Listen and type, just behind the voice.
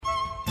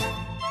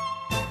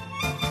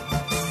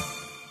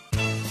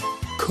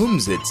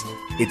Kumzits.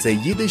 It's a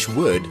Yiddish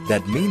word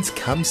that means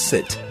come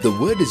sit. The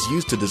word is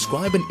used to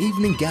describe an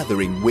evening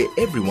gathering where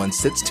everyone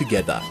sits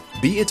together,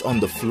 be it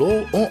on the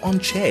floor or on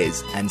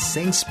chairs, and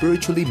sing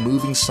spiritually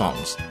moving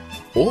songs,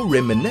 or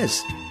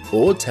reminisce,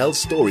 or tell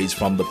stories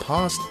from the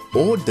past,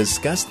 or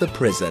discuss the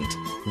present.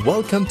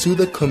 Welcome to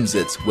the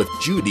Kumzits with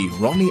Judy,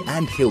 Ronnie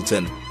and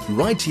Hilton,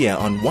 right here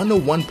on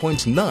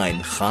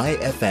 101.9 Chai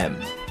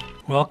FM.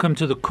 Welcome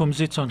to the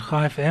Kumzits on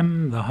Chai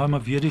FM, the home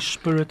of Yiddish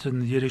spirit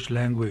and the Yiddish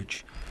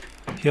language.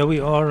 Here we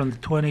are on the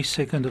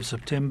 22nd of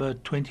September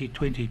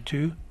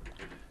 2022.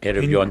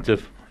 Erev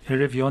Yontif.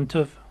 Erev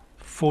Yontif,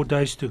 4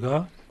 days to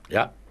go.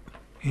 Yeah.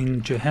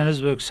 In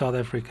Johannesburg, South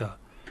Africa.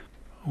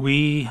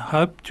 We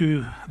hope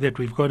that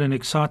we've got an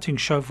exciting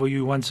show for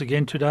you once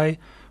again today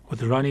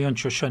with Ronnie and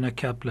Shoshana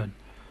Kaplan.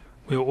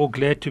 We're all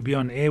glad to be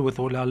on air with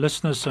all our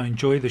listeners, so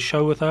enjoy the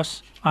show with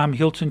us. I'm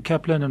Hilton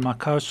Kaplan and my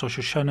co-hosts are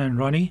Shoshana and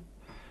Ronnie.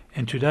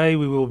 And today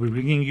we will be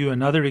bringing you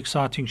another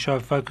exciting show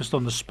focused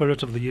on the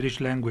spirit of the Yiddish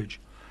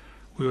language.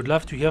 We would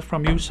love to hear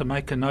from you, so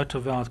make a note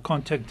of our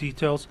contact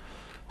details.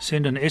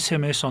 Send an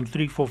SMS on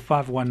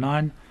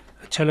 34519,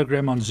 a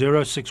telegram on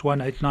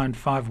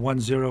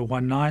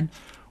 06189511019,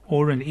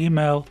 or an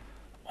email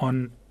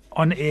on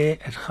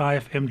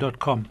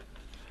onair@chaifm.com.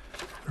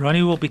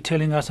 Ronnie will be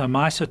telling us a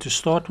maisa to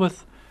start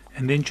with,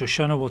 and then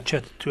Shoshana will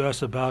chat to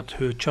us about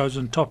her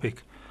chosen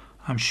topic.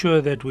 I'm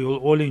sure that we will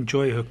all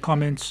enjoy her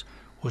comments,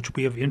 which will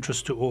be of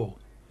interest to all.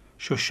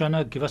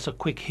 Shoshana, give us a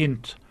quick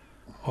hint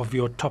of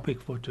your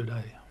topic for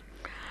today.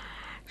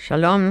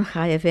 Shalom,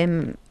 Chai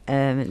FM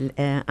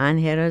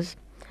Anhörers.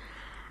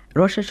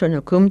 Rosh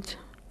Hashanah kommt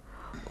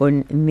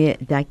und wir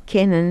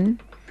erkennen,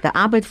 die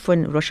Arbeit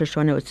von Rosh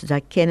Hashanah ist zu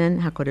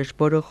erkennen, HaKadosh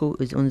Baruch Hu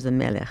ist unser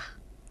Melech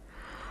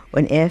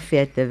und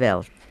führt die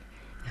Welt.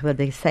 Ich will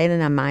dir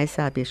erzählen am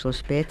Maisa ein bisschen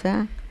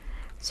später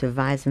zu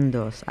weisen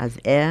das, als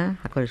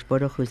HaKadosh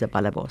Baruch Hu ist der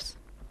Balabos.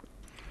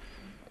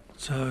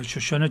 So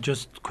Shoshana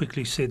just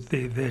quickly said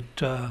there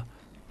that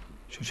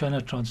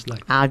Shoshana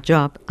translate. Our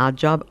job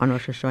on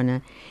Rosh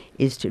Hashanah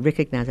is to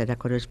recognize that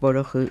HaKadosh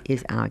Baruch Hu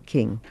is our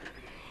King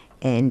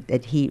and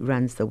that He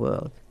runs the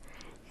world.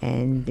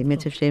 And the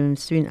Mitzvah Shem,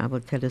 soon I will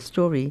tell a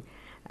story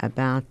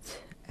about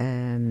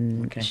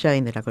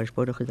showing that HaKadosh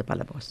Baruch Hu is the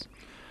Balabos.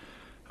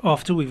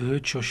 After we've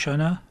heard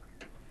Shoshana,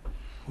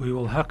 we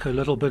will hack a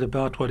little bit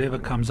about whatever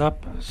comes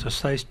up, so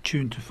stay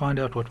tuned to find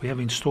out what we have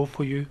in store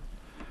for you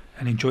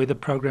and enjoy the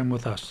program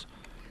with us.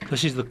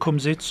 This is the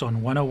Kumzits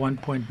on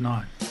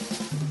 101.9.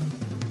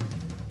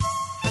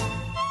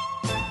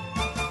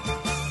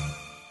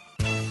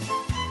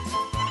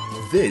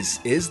 This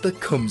is the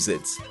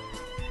Kumzits.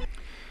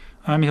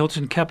 I'm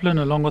Hilton Kaplan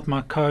along with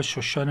my co-host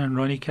Shoshana and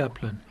Ronnie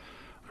Kaplan.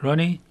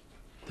 Ronnie,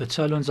 the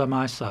Tzalon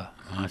Zamaisa.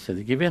 Also,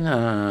 die gewinnen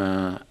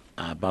a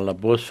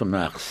Balabos von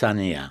der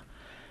Achsania.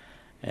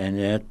 Und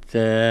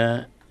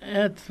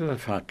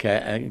hat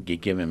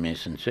gegeben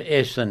Menschen zu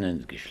essen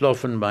und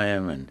geschlafen bei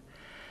ihm. Und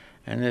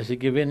sie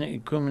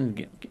gewinnen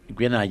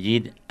a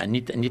Jid,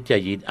 nicht a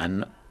Jid,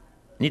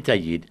 nicht a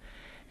Jid.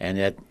 Und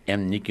hat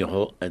ihm nicht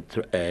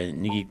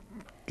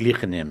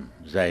glichen ihm,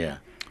 sei er.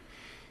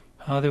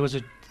 There was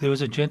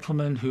a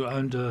gentleman who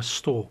owned a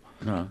store.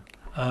 No.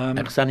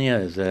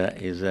 Achsania is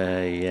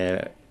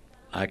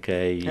like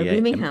a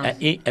rooming house.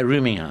 A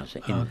rooming house.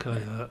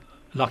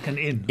 Like an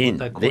inn. Inn, what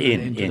they call the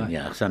an inn,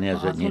 yeah. Achsania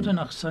is I an thought inn. an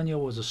Achsania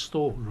was a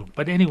storeroom.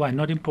 But anyway,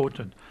 not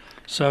important.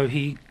 So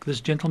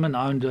this gentleman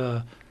owned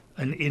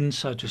an inn,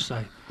 so to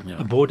say,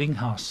 a boarding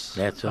house.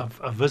 That's a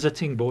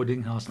visiting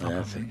boarding house type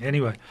of thing.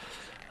 Anyway.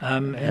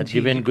 And he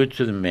been good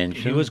to the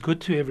mention. He was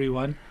good to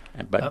everyone.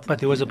 But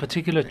there was a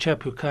particular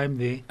chap who came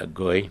there. A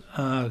goy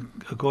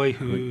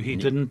who he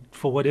didn't,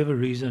 for whatever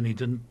reason, he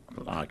didn't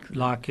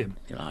like him.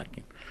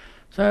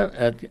 So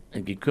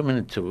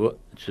gekommen zu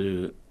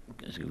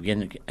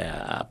ein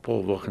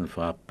paar Wochen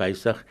vor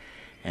Pesach,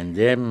 und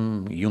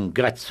dem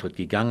Jungatz hat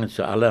gegangen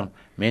zu allen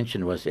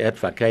Menschen, was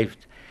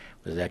verkauft,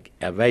 was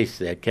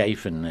weiß,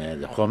 kaufen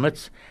die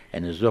Chomets,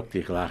 und sagt,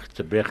 ich lach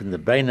zu brechen die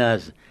Beine,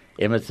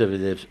 immer zu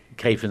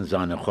kaufen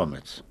seine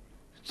Chomets.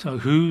 So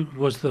who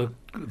was the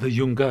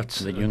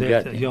Jungatz? The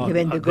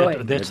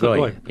Jungatz. That's the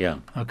goy. Yeah.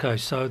 Okay,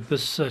 so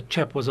this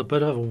chap was a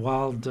bit of a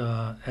wild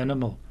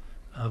animal.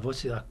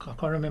 What's it? I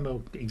can't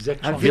remember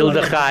exactly. A wilde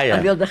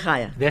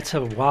Chaya. That's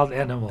a wild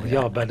animal,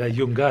 but a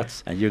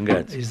Jungatz. A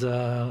Jungatz. Is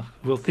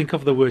we'll think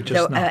of the word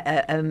just now.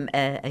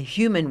 A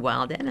human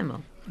wild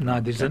animal.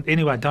 No,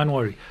 anyway, don't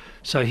worry.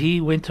 So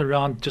he went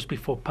around just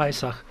before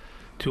Pesach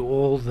to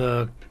all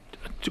the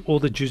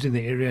Jews in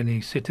the area, and he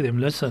said to them,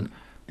 "Listen."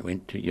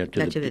 Went to the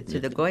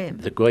goyim.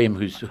 The goyim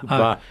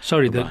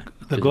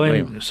the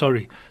goyim.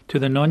 Sorry, to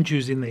the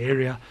non-Jews in the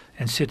area,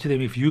 and said to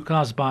them, if you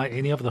guys buy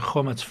any of the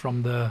chomets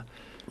from the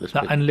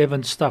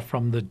unleavened stuff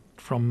from the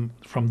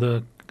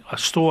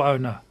store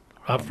owner,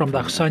 from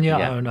the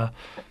Achsania owner,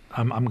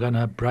 I'm going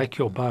to break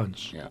your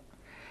bones. Yeah,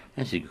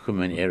 and she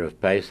came in Erev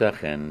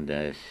Pesach, and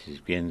she's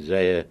been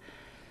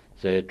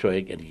sehr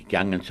treuig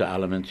gegangen zu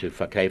allem zu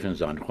verkaufen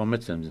sein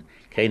Kumzits und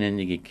keiner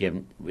nicht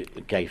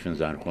gekaufen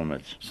sein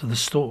Kumzits.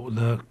 So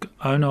the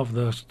owner of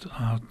the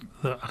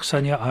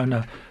Aksanya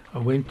owner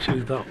went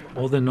to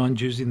all the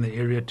non-Jews in the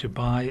area to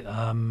buy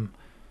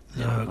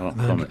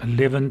the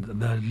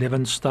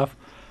leaven stuff,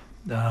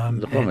 the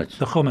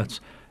Kumzits.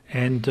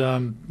 And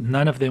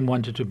none of them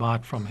wanted to buy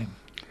it from him.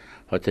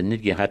 Hat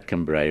nicht gehabt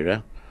kein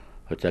Breire,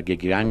 hat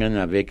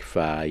gegangen weg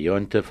von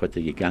Jontef, hat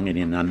gegangen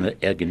in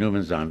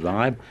genommen sein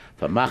Weib,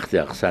 vermacht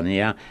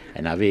Aksanya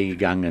und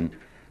gegangen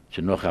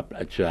zu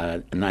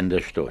an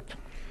anderer Stadt.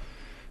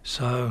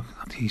 So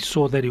he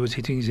saw that he was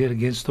hitting his head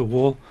against the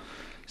wall,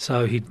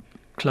 so he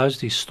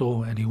closed his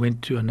store and he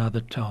went to another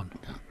town.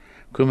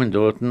 Kommen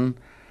dorten,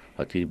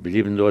 hat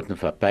blieben dorten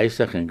für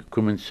Pesach und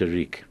gekommen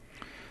zurück.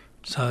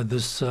 So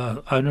this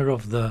owner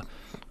of the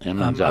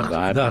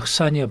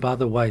Aksanya, by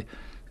the way,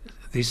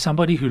 there's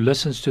somebody who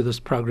listens to this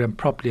program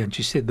properly, and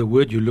she said the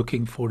word you're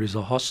looking for is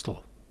a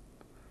hostel.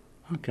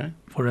 Okay.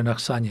 For an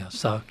Aksanya.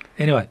 So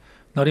anyway,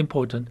 not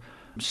important.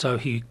 So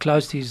he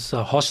closed his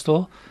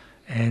hostel,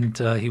 and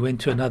he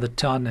went to another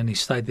town, and he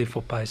stayed there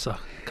for Pesach.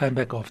 Came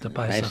back after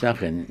Pesach.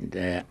 Pesach, and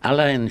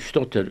alle in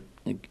Stotter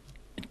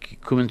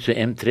kommen zu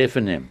ihm,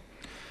 treffen ihn.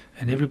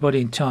 And everybody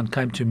in town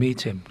came to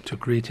meet him, to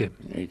greet him.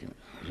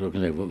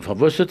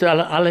 Was hat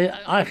alle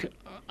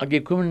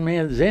gekommen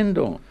mehr sehen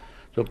da?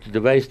 Sagte,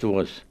 du weißt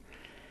was,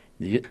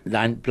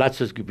 dein Platz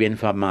ist gewesen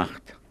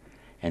vermacht.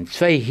 Und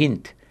 2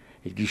 Hint,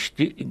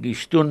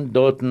 gestunden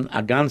dort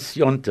a ganz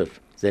Jontef.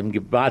 Sie haben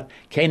gebat,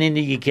 keiner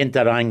nie gekannt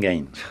da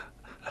reingehen.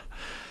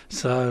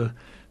 So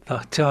the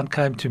town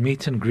came to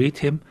meet and greet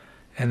him,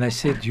 and they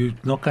said, you're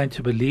not going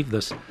to believe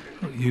this.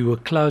 You were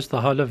closed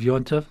the whole of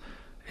Yontef,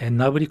 and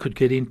nobody could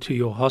get into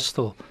your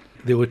hostel.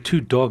 There were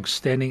 2 dogs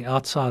standing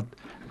outside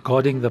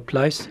guarding the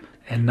place,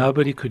 and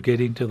nobody could get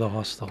into the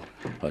hostel.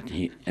 Hat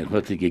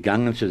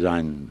gegangen zu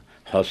sein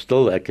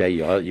Hostel, okay,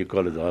 yeah, you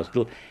call it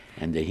hostel,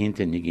 and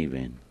dahinter nicht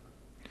gewesen.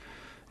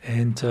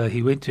 And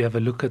he went to have a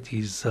look at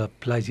his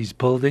place, his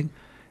building,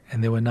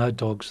 and there were no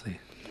dogs there.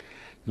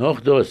 Noch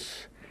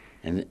das,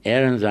 und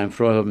und seine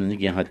Frau haben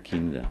nicht gehabt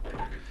Kinder.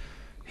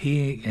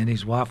 He and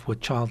his wife were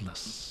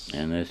childless.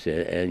 Und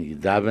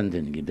gedabend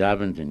und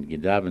gedabend und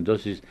gedabend,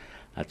 das ist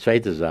eine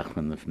zweite Sache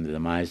von der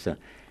Meister.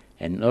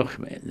 Und noch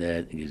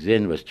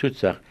gesehen, was tut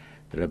sich,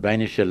 der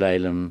rabbinische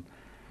Leilem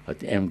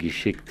hat ihm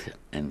geschickt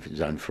und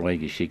seine Frau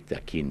geschickt,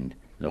 ein Kind,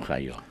 noch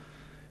ein Jahr.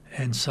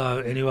 And so,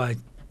 anyway,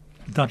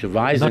 not zu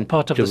weisen,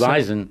 part of zu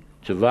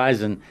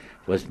weisen,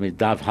 was man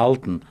darf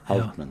halten,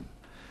 halt man.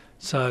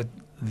 So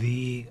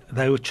they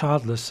were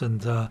childless,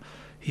 and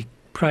he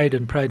prayed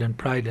and prayed and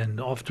prayed, and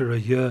after a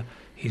year,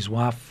 his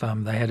wife,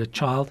 they had a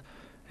child,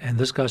 and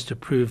this goes to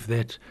prove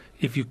that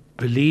if you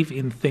believe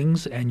in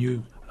things and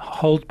you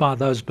hold by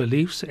those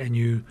beliefs and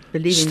you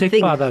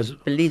stick by those,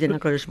 believe in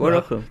HaKadosh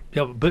Baruch Hu.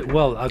 Yeah, but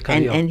well,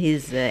 okay, and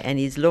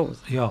his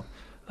laws. Yeah,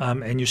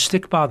 and you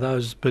stick by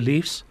those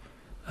beliefs,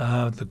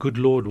 the good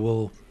Lord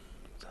will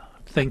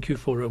thank you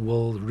for it.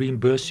 Will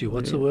reimburse you.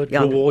 What's the word?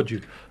 Yeah. Reward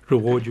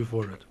you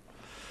for it.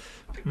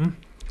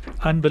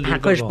 Unbelievable.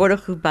 HaKadosh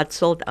Baruch Hu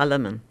batzalt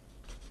alaman.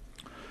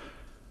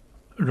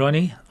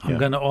 Ronnie, I'm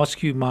going to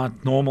ask you my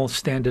normal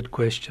standard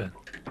question.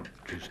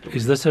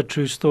 Is this a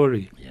true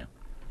story? Yeah.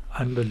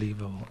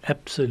 Unbelievable.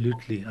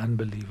 Absolutely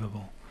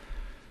unbelievable.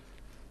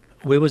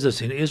 Where was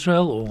this, in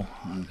Israel or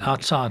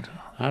outside?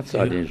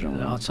 Outside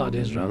Israel. Outside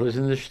Israel. It was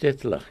in the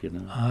Städtlach,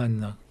 I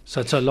know.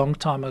 So it's a long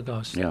time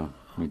ago. Yeah.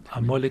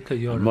 Amolika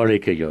Yor.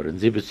 Amolika Yor,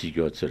 70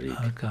 Jahre zurück.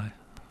 Okay.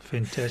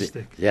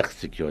 Fantastic.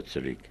 60 Jahre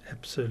zurück.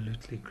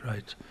 Absolutely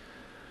great.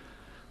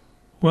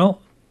 Well,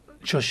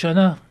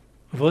 Shoshana,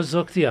 was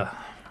sagt ihr?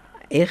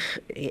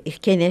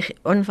 Ich kann nicht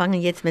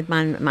anfangen jetzt mit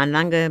meinem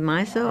langen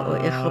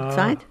Meister, ich habe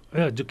Zeit.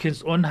 Ja, du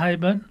kannst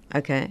anheben.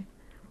 Okay.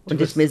 Und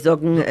das mir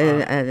sagen,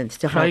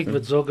 zu halten. Ich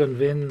würde sagen,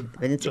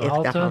 wenn zu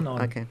halten.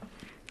 Okay.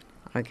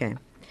 Okay.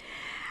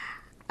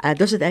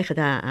 Das ist echt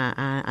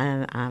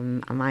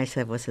ein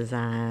Meister, was ist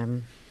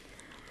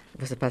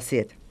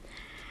passiert.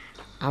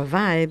 Ein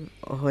Weib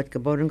hat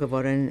geboren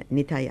geworden,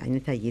 nicht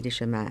ein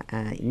jüdischer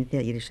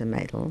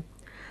Mädel.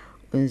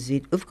 Und sie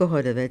hat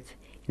aufgehört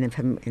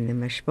in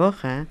der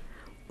Sprache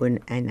und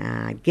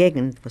einer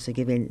Gegend, wo sie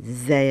gewinnt,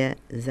 sehr,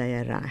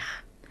 sehr reich.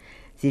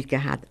 Sie hat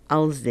gehabt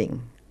alles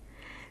Ding.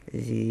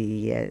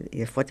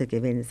 Ihr Vater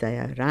gewinnt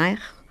sehr reich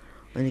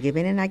und sie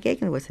gewinnt in einer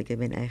Gegend, wo sie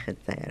gewinnt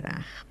echt sehr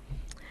reich.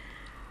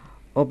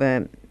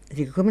 Aber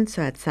sie kommen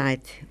zu einer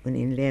Zeit und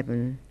in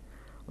Leben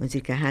und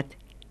sie gehabt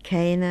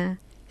keine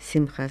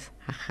Simchas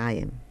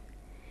Hachayim.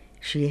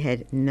 She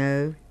had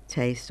no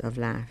taste of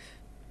life.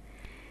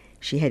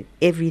 She had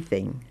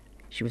everything.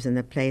 She was in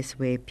a place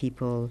where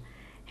people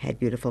had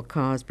beautiful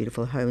cars,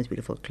 beautiful homes,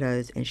 beautiful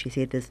clothes, and she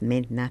said this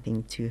meant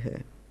nothing to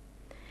her.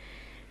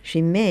 Sie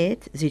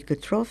hat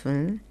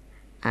getroffen,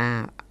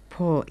 ein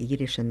paar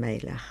jüdische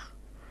Mädchen.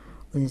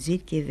 Und sie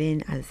hat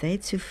gewinnt, sehr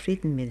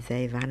zufrieden mit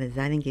sie, weil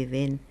sie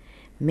gewinnt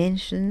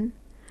Menschen,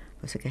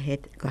 die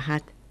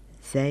gehabt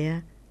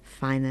sehr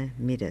feine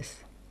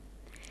Middas.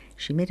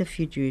 She met a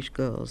few Jewish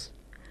girls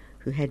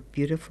who had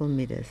beautiful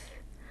Midas.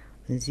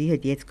 Und sie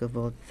hat jetzt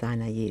gewollt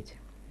sein Ayid.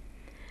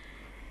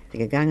 Sie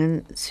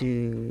gegangen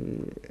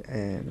zu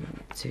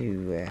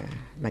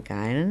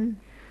Magaran,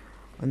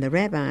 and the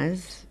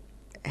rabbis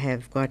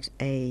have got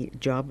a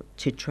job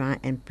to try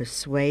and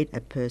persuade a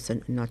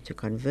person not to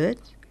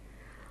convert.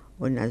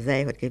 Und als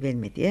sie hat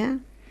gewinnt mit ihr,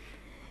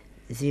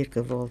 sie hat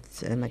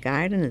gewollt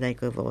Magaran, und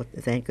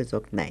sie hat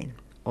gesagt nein.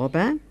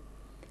 Aber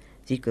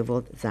sie hat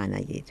gewollt sein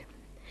Ayid.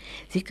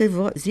 Sie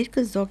hat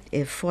gesagt,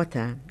 ihr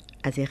Vater,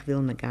 als ich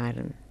will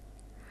Magaran.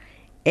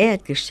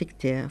 Hat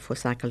geschickt ihr for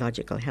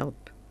psychological help.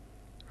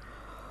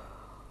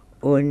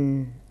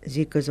 Und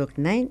sie hat gesagt,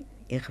 nein,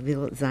 ich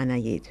will sein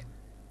Ayid.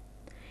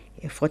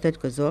 Ihr Vater hat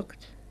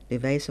gesagt,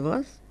 du weißt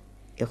was,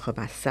 ich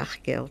habe ein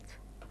Sachgeld,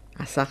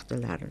 ein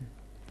 $1.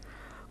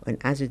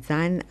 Und als du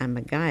sein am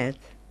Magayat,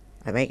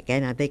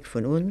 gehen weg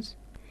von uns,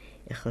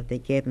 ich will dir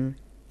geben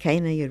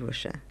keine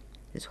Jerusha.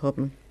 Das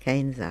haben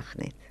keine Sache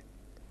nicht.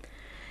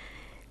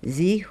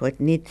 Sie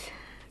hat nicht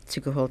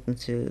zugehalten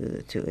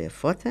zu ihr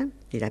Vater.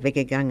 Sie ist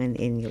weggegangen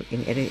in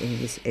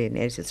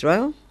Eretz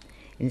Israel,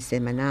 in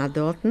Seminar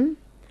dort,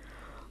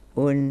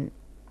 und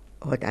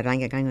hat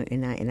reingegangen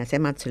in ein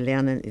Seminar zu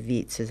lernen,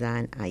 wie zu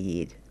sein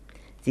Ayid.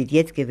 Sie ist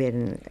jetzt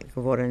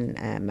geworden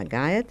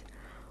Magayat,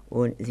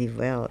 und sie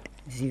will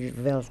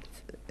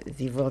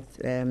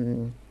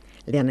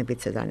lernen, wie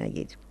zu sein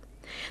Ayid.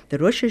 Der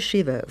Rosh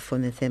Yeshiva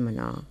von dem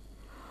Seminar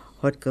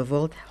hat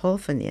gewollt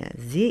helfen ihr.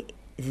 Sie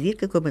ist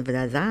gekommen mit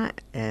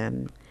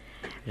einem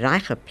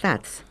reichen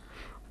Platz,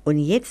 und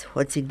jetzt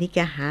hat sie nicht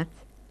gehabt,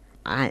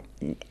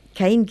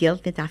 kein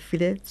Geld nicht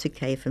dafür zu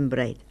kaufen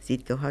Brot.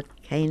 Sie hat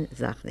keine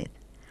Sache nicht.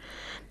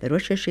 Der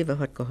Rosh Yeshiva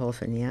hat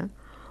geholfen ihr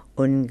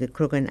und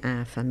gekriegt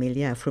eine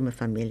Familie, eine fromme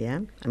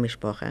Familie, eine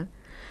Sprache,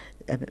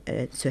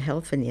 zu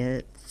helfen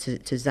ihr,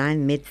 zu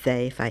sein mit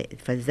sie,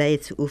 für sie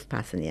zu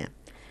aufpassen ihr.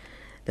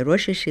 The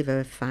Rosh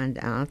Yeshiva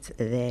found out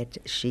that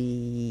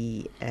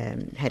she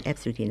had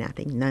absolutely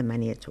nothing, no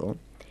money at all,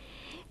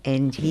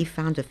 and he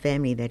found a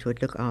family that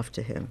would look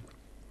after her.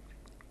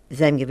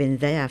 Sie haben gewinnt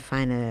sehr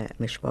feine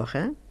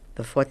Mischproche.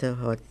 Der Vater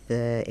hat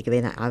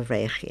gewinnt ein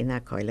Avreich in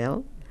der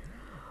Kollel,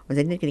 und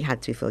sie nicht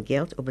hat zu viel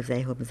Geld, aber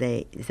sie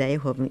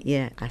haben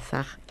ihr eine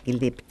Sache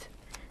geliebt.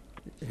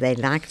 They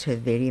liked her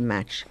very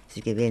much.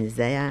 Sie gewinnt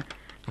sehr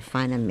ein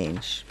feiner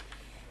Mensch.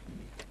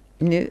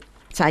 Nu,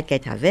 Zeit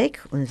geht weg,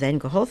 und sie haben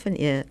geholfen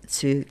ihr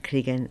zu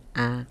kriegen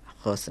a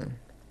Rosen.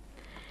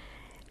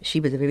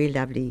 She was a very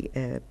lovely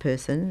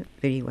person,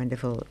 very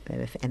wonderful,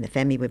 and the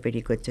family were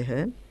very good to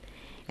her.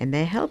 And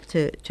they helped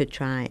her to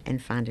try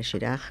and find a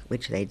shidduch,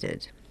 which they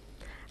did.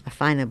 A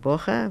feiner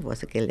Bocher,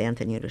 was gelernt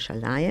in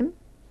Jerusalem.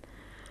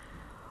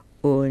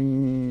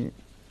 Und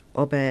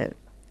aber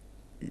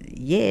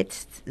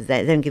jetzt, sie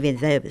haben gewinnt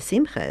sehr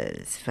Simcha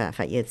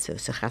für ihr zu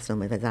chassen,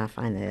 mit einer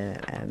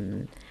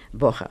feinen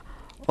Bocher.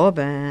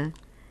 Aber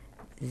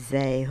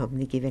sie haben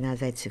nicht gewinnt,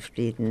 sehr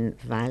zufrieden,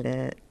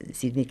 weil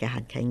sie nicht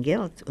gehabt kein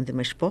Geld. Und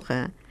die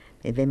Sprache,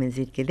 mit wem man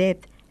sie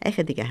gelebt,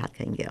 hat die gehabt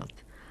kein Geld.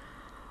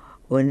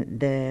 Und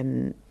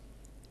der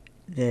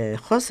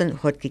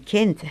Chosen hat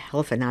gekannt,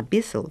 helfen ein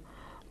bisschen,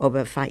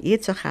 aber für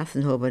ihr zu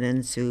chassen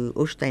haben, zu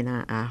aufstehen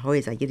ein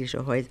Haus, ein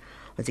jüdisches Haus,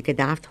 hat sie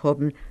gedacht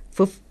haben,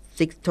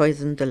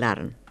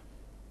 $50,000.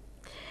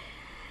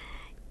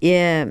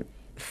 Ihr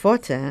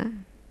Vater,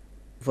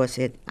 was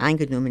hat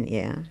eingenommen,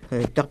 her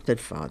adopted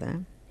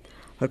father,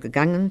 hat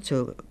gegangen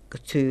zu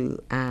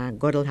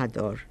Godel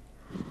Hador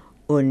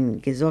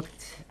und gesagt,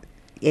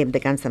 eben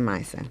der ganze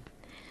Meister.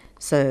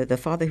 So the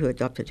father who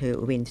adopted her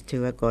went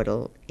to a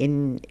Godel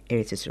in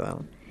Eretz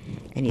Israel,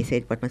 and he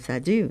said, what must I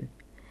do?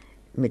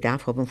 Wir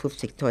darf haben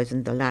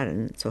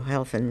 $50,000 zu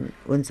helfen,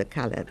 unsere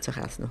Kalle zu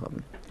essen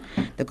haben.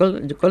 Der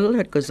Godel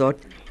hat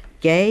gesagt,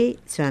 geh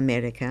zu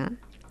Amerika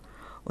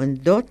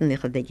und dort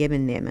nicht die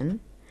geben nehmen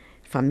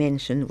von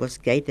Menschen,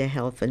 was geht dir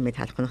helfen mit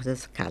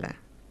das Kalle.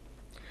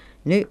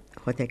 Nu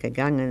hat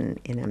gegangen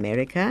in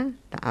Amerika,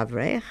 der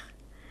Avreich,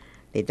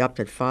 the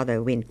adopted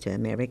father went to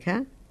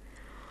America,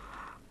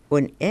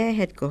 und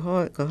hat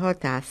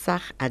gehört eine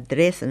Sache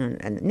Adressen,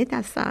 nicht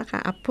eine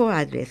Sache, ein paar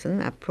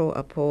Adressen, ein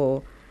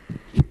paar,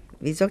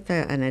 wie sagt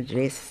eine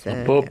Adresse?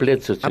 Ein paar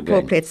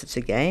Plätze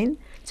zu gehen,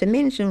 zu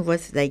Menschen,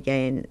 was sie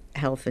gehen,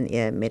 helfen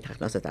ihr mit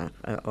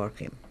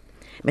Orchim,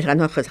 mit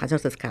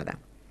das Kader.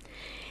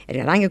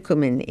 Ist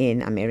reingekommen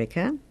in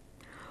Amerika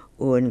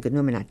und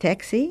genommen ein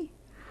Taxi,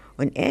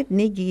 und hat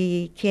nicht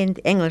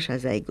gekannt Englisch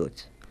sehr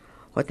gut.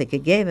 Hat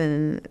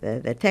gegeben,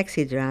 der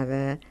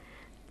Taxi-Driver,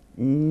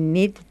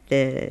 nicht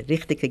die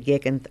richtige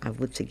Gegend,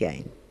 wo zu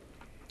gehen.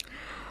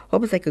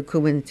 Haben sie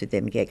gekommen zu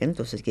dem Gegend,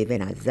 das ist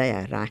gewesen ein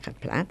sehr reicher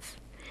Platz,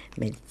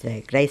 mit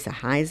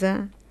großen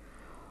Häusern,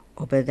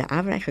 aber der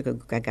Avreicher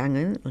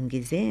gegangen und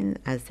gesehen,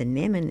 als der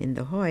Namen in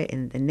der Heu,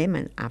 in der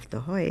Namen auf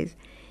der Haus,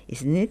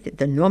 ist nicht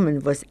der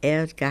Name, was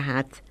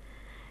gehabt,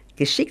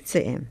 geschickt zu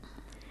ihm.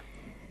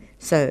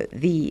 So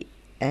the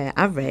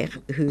Avreich,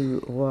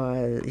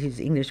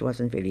 whose English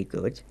wasn't very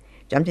good,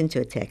 jumped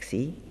into a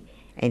taxi,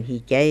 and he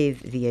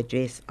gave the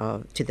address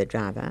to the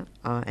driver,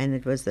 and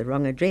it was the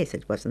wrong address.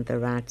 It wasn't the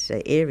right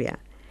area.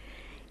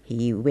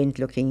 he went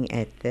looking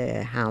at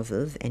the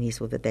houses and he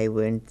saw that they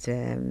weren't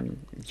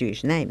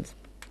Jewish names.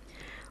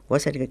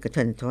 Was hat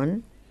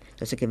getan?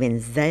 Das gewesen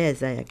sehr,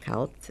 sehr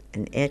kalt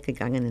und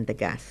gegangen in der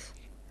Gas.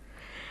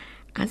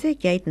 Als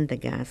geht in der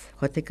Gas,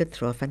 hat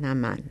getroffen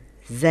einen Mann,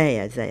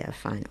 sehr, sehr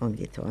fein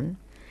angetan,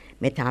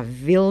 mit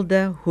einem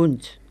wilden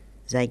Hund.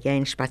 Sie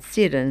gehen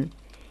spazieren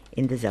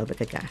in derselben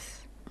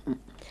Gas.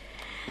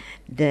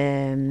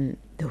 Der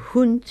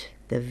Hund,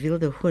 der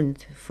wilde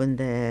Hund von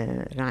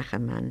der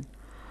reichen Mann,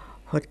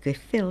 hat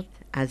gefühlt,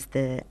 als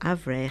der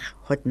Avrech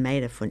hat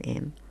mehr von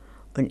ihm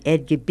und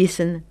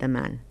gebissen den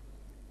Mann.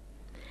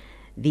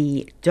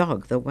 The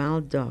dog, the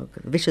wild dog,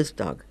 vicious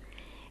dog,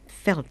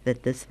 felt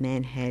that this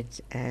man had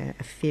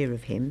a fear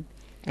of him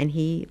and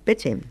he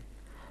bit him.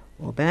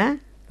 Aber,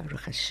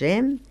 Baruch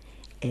Hashem,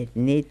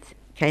 nicht,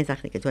 keine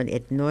Sache nicht getan,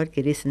 nur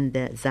gerissen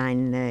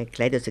sein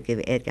Kleider,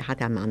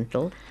 hat einen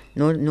Mantel,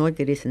 nur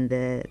gerissen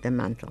den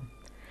Mantel.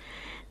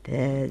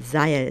 Der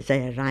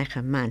sehr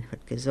reiche Mann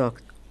hat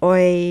gesagt,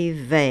 oi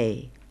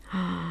weh.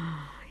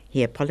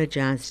 He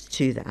apologized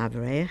to the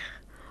Avrech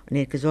und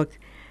er hat gesagt,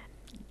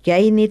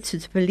 geh nicht zur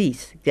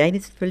Polizei,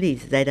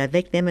 sei da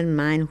wegnehmen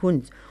mein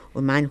Hund.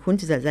 Und mein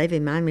Hund ist sei wie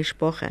mein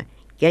Mischpoche.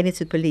 Geh nicht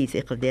zur Polizei,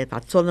 ich will dir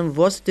erzählen,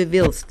 was du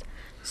willst.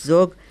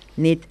 Sag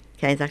nicht,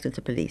 keine Sache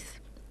zur Polizei.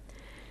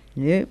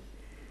 Nö,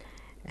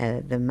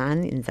 der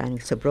Mann in seinem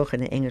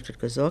zerbrochenen Englisch hat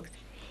gesagt,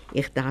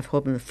 ich darf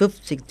haben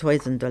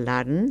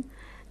 $50,000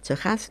 zu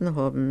Kassen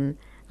haben,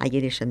 ein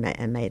jüdischer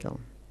Mädel.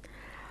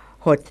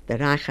 Hat der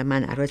reiche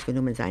Mann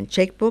herausgenommen sein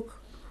Checkbook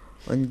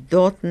und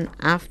dort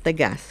auf der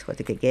Gas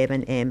hat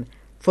gegeben ihm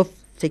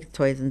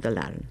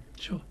 $50,000.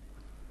 Sure.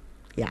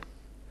 Ja.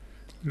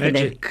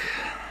 Magic.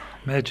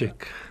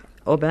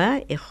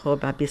 Aber ich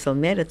habe ein bisschen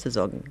mehr zu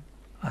sagen.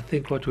 I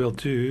think what we'll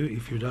do,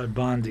 if you don't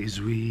mind, is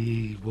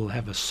we will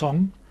have a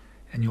song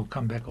and you'll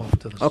come back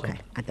after the Okay,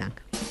 song.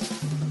 danke.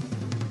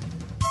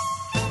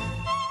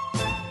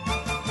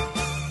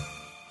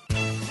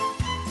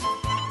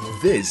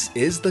 This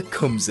is the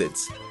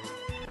Kumzits.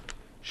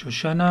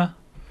 Shoshana,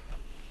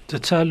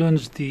 erzähl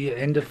uns die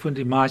Ende von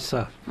die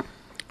Maisa.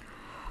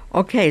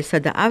 Okay, so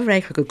der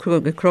Avrech hat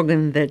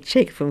gekriegt den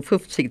Check von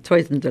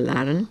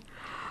 $50,000,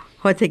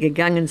 hat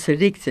gegangen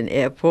zurück zum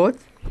Airport.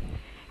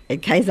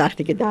 Keine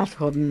Sache gedacht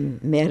haben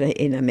mehr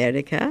in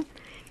Amerika,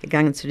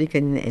 gegangen zurück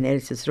in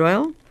Eretz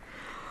Israel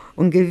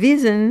und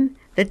gewiesen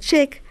den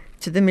Check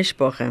zu der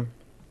Mischpoche.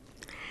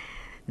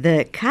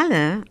 Der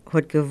Kalle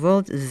hat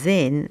gewollt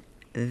sehen,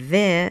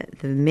 wer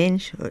der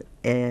Mensch,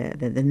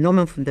 der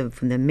Name von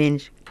der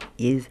Mensch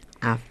ist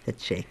auf der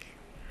Check.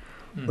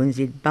 Und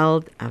sie hat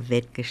bald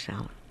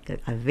weggeschaut.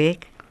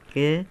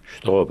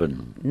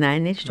 Gestorben.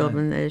 Nein, nicht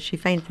gestorben, she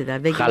fainted.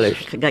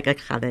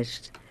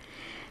 Chalished.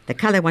 The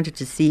Kala wanted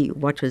to see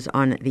what was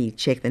on the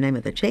check, the name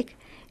of the check,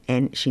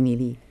 and she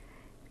nearly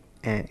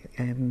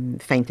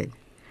fainted.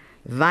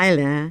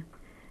 Weil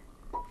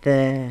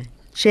the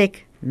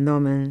check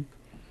genommen,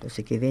 das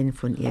sie gewinnt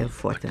von ihr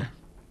Vater.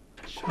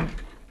 Sure.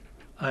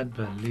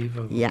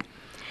 Unbelievable. Ja.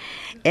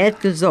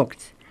 Hat gesagt,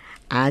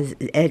 als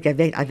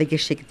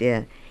weggeschickt,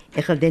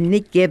 ich will dir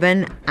nicht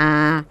geben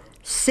einen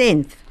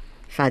Cent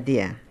für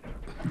dir.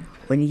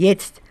 Und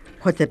jetzt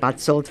hat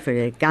bezahlt für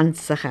die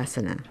ganze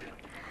Chassene.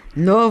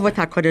 Nur was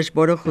der Kodesh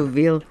Baruch Hu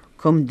will,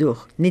 kommt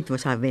durch. Nicht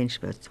was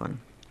Mensch wird tun.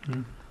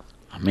 Ein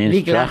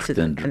Mensch tracht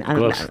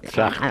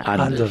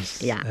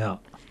anders. Ja.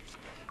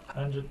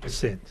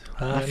 100%.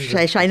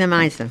 Ein scheiner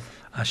Meister.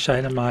 Ein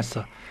scheiner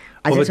Meister.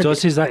 Also Aber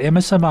das ist ein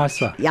Emerson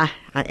Meister. Ja,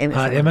 ein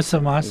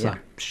Emerson Meister. Ja.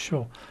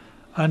 Sure.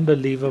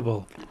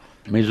 Unbelievable.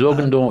 Wir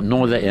sagen doch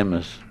nur der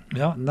Emes.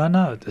 Yeah,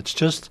 no, it's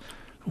just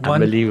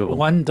Unbelievable.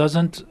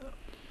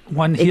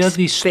 One hear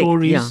these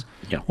stories.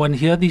 Yeah. One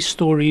hear these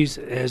stories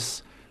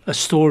as a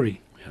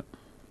story, Yeah.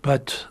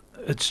 but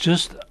it's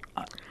just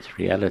It's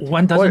reality.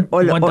 one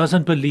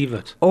doesn't believe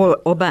it.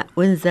 Aber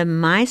unsere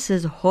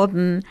Meisters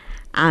haben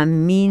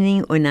ein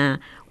Meaning und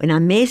eine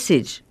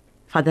Message.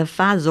 Für den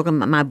Fall sagen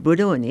mein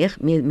Bruder und ich,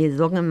 wir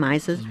sagen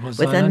meistens, Was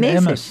with a ein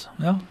message. Emes.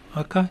 Ja,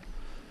 okay.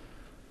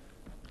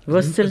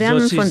 Was zu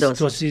lernen von das.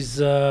 Das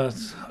ist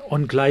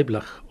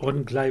unglaublich,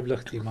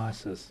 die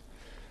Meisters.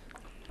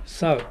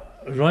 So,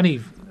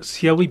 Ronnie,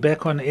 here we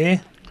back on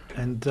air,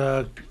 and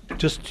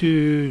just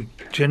to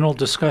general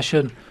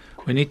discussion,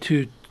 we need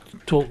to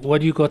talk.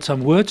 What, you got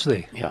some words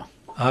there? Yeah.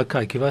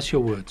 Okay, give us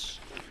your words.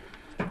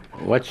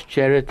 What's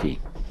charity?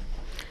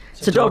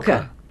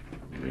 Tzedakah.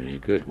 Very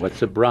good.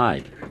 What's a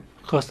bride?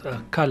 Cost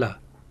a color.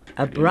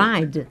 A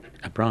bride.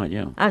 A bride,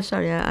 yeah.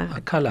 Sorry,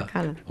 A color.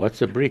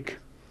 What's a brick?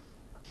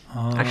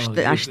 Oh,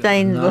 a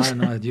Stein was-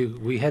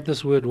 we had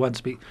this word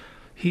once.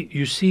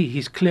 You see,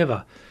 he's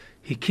clever.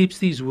 He keeps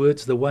these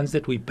words, the ones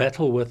that we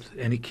battle with,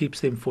 and he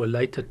keeps them for a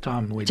later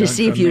time. We To don't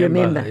see if you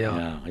remember.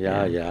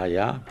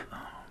 Yeah.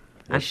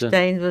 A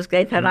Stein, was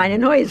geht herein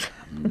in Haus.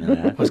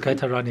 Was geht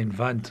heran in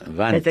Wand?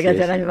 Wand. Geht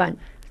herein in Wand.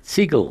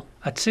 Ziegel.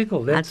 A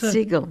Ziegel, A that's it.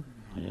 Ziegel.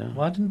 Ja.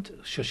 Why didn't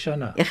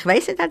Shoshana? Ich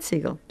weiß nicht, a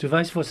Ziegel. Du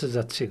weißt, was ist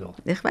a Ziegel?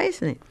 Ich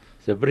weiß nicht.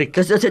 It's a brick.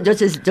 Das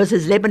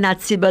ist Leben a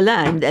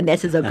Zwiebeln und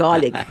das ist a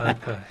Garlic.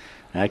 Okay.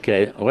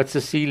 Okay. What's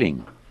a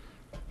ceiling?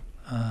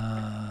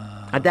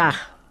 A Dach.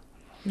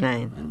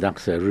 Nein.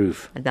 That's a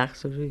roof. A Dach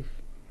so Roof.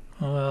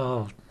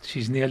 Well,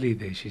 she's nearly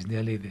there.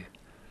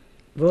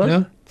 Was?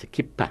 No? It's a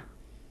kippa.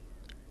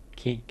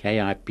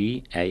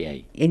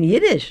 K-I-P-A-A. In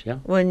Yiddish? Yeah.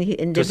 Or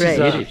in Das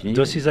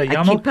Hebräisch? ist a A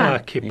Yarmulke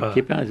Kippa. kippa.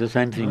 Kippa is the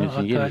same thing as in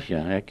okay. Yiddish,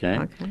 yeah. Okay.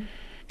 Okay.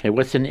 Okay,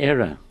 what's an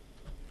error?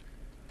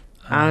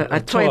 A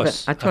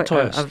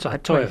Teufel. A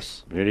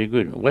toes. Very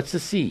good. What's the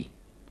sea?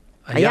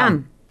 A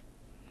Yam.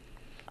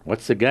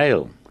 What's the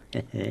gale?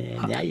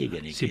 Now you're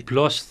going to Sie get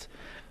blost.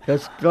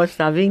 Das bloß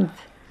der Wind.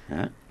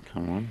 Huh?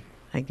 Come on.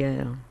 A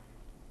Gale.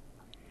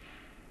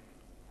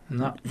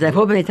 No. Sie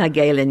haben nicht a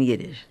Gale in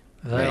Yiddish.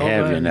 They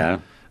have, you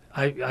know.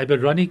 I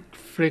but Ronnie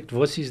fragt,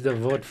 was ist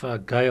der Wort für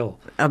Geil?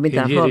 Mit In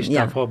der Jiddisch, Form,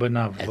 ja. da haben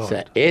wir ein It's Wort.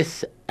 a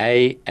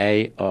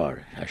S-A-A-R,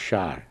 a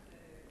shar.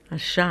 A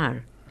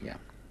Schar.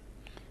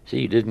 See,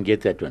 you didn't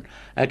get that one.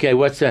 Okay,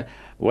 what's a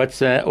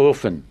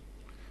orphan?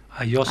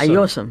 A A Yossam.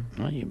 Yosem.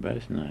 Oh, you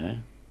both know,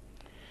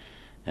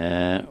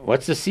 eh?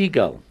 What's a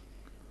seagull?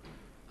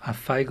 A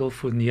Feigl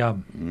von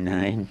Yam.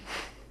 Nine.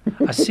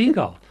 A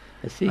Seagull.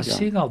 A A seagull.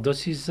 Seagull,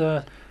 das ist...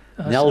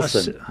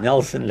 Nelson.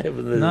 Nelson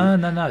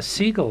Lebanon. No,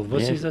 Seagull.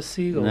 Was Yes. ist a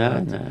Seagull?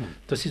 No.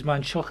 Das ist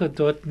mein Schocher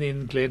dort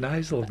in Glen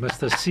Eisel,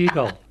 Mr.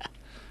 Seagull.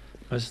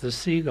 Mr.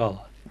 Seagull.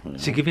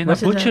 Sie gewinnen a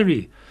Was ist das?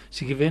 butchery.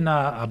 Sie gewinnen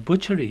a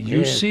butchery. Use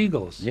Yes.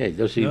 seagulls. Yeah,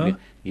 das No? ist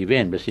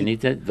gewähnt, aber sie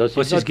nicht, das Was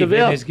ist not ist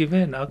gewinnen, gewählt. ist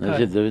gewinnen. Das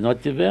Okay. ist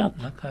not gewählt.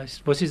 Okay.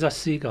 Was ist a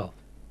Seagull?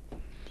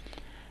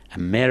 A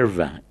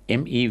merva,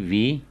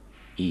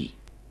 M-E-V-E.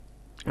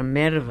 A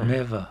Merwe.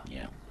 Never.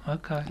 Yeah.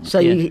 Okay. So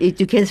Yeah.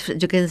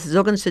 du kannst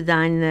sagen zu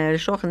deinen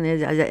Schochen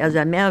als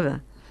a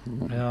Merwe.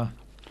 Ja.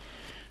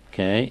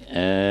 Okay,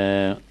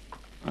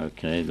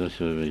 okay, das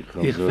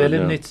Ich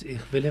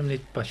will ihm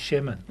nicht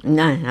beschämen.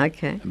 Nein,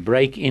 okay.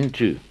 break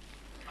into.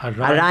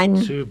 Rein Rein-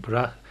 zu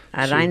brach.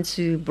 Rein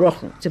zu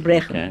brechen.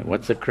 Okay,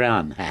 what's a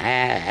crown?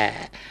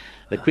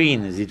 The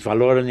queen, sie hat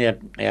verloren ihr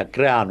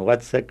crown.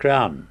 What's a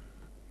crown?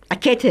 A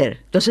Keter.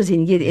 Das ist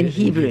in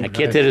Hebrew. A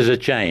keter is a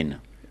chain.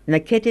 A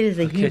Keter is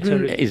a Keter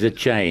Hebrew. Is a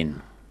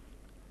chain.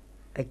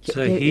 It's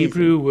a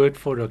Hebrew word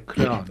for a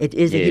crown. It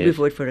is a Yes. Hebrew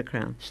word for a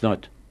crown. It's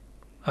not.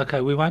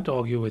 Okay, we won't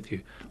argue with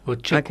you. We'll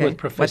check Okay, with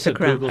what's Professor a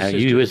crown? Google.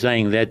 You were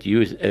saying that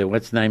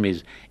what's name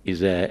is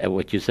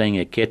what you're saying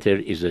a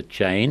keter is a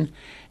chain,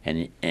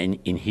 and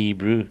in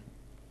Hebrew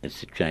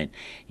it's a chain.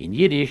 In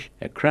Yiddish,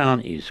 a crown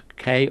is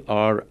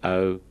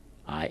K-R-O-I-N,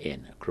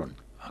 a kron.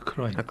 A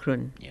crown. A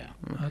krun. Yeah.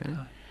 Okay.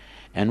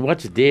 And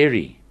what's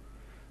dairy?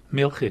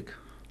 Milchig.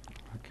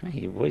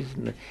 Okay,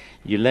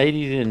 you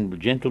ladies and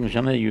gentlemen,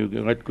 Shoshana, you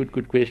got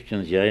good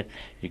questions. Yeah,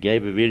 you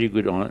gave a very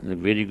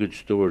good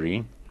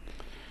story,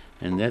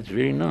 and that's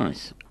very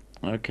nice.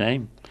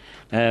 Okay,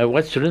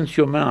 what's rinse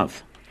your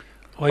mouth?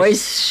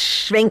 Ois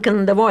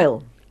schwenken the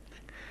oil.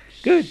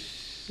 Good,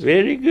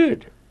 very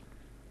good.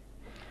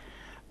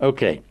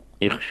 Okay,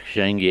 ich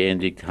schon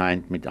geendigt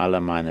heint mit aller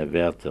meiner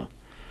Wörter.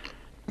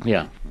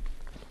 Ja,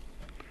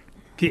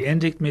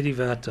 Geendigt mit die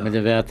Wörter. mit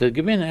den Wörtern.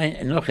 Gewinn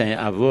noch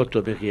ein Wort,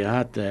 habe ich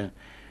gehabt.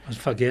 Was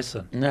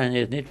vergessen. Nein,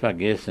 nicht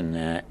vergessen.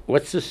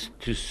 What's this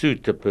to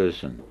suit a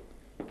person?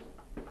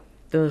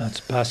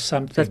 Das passt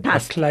something. Das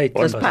passt. A Kleid.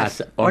 Das was-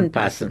 passt.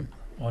 Unpassen.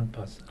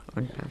 Unpassen.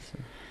 Unpassen.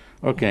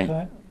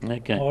 Okay.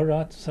 Okay. All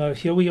right. So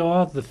here we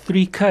are, the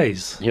 3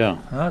 Ks. Yeah.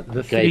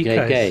 The 3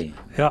 KKK.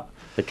 Ks. Yeah.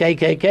 The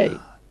KKK.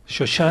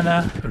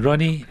 Shoshana,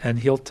 Ronnie, and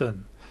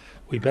Hilton.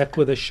 We're back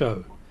with a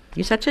show.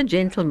 You're such a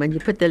gentleman. You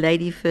put the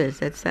lady first.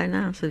 That's so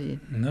nice of you.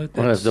 No,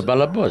 Well, that's the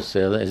balabos.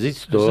 Er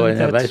sitzt da Isn't und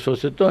er that- weiß, was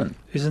zu tun.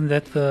 isn't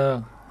that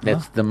the...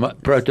 That's the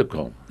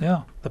protocol.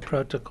 Yeah, the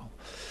protocol.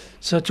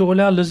 So to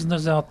all our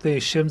listeners out there,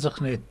 Shem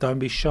Zachnet, don't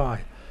be shy.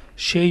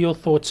 Share your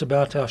thoughts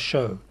about our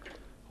show.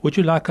 Would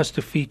you like us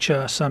to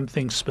feature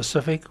something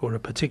specific or a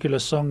particular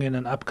song in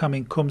an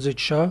upcoming Kumzits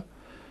show?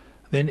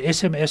 Then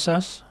SMS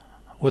us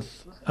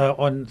with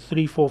on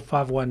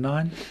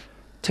 34519.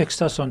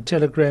 Text us on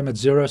Telegram at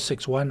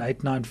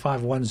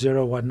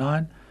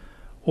 061-895-1019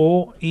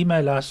 or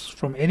email us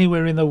from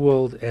anywhere in the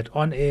world at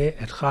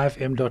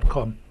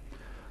onair@chaifm.com.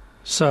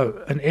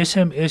 So an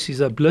SMS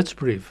is a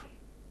blitzbrief.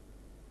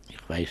 Ich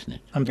weiß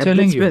nicht. I'm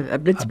telling you, blitzbrief, a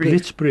blitzbrief.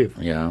 blitzbrief.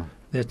 Ja.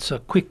 That's a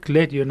quick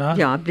letter, you know.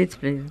 Ja,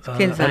 Blitzbrief.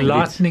 A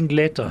lightning A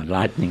letter.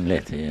 lightning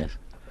letter, yes.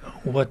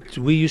 What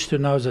we used to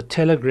know as a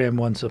telegram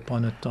once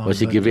upon a time.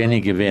 Was ich but-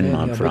 gewinne,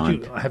 mein but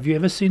Freund. have you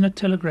ever seen a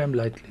telegram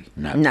lately?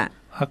 No. Na,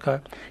 Okay.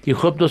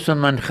 Ich hab das von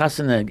meinen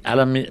Chassene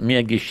alle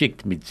mir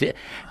geschickt.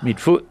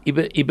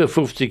 Über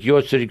 50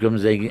 Jahren zurück haben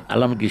sie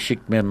alle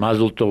geschickt mir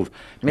Mazel Tov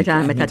mit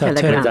a mit a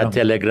Telegramm. mit einem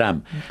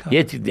Telegramm.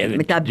 Jetzt,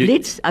 Mit a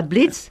Blitz,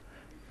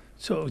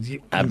 So,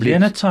 die A in Blitz.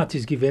 jener Zeit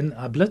ist gewesen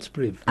a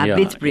Blitzbrief. a ja,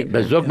 Blitzbrief.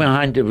 aber sag mir,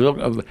 Hein,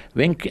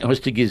 wenn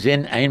hast du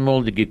gesehen,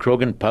 einmal die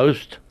gekrogen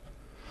Post?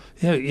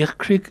 Ja, ich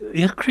krieg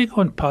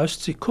on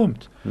Post, sie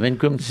kommt. Wenn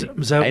kommt sie?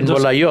 So,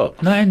 Einmal ein Jahr.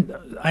 Nein,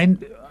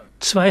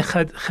 zwei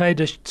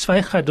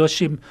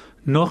Chadoshim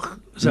noch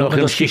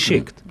das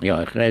geschickt.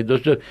 Ja, ich habe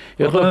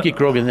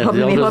gekriegt.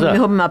 Wir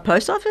haben ein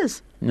Post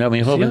Office. Ja,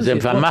 wir haben Sie sie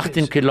vermacht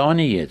in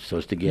Killarney jetzt,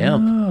 hast du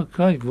gehört? Ah,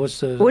 okay,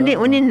 was Und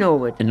in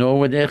Norwood. In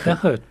Norwood echt.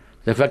 Echt?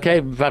 Sie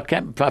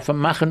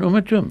vermachen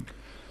um.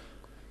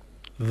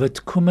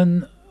 Wird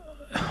kommen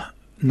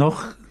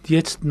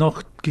jetzt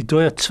noch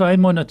gedauert 2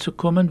 Monate zu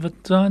kommen, wird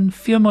dann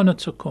 4 Monate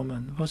zu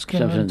kommen. Was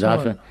können wir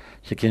tun?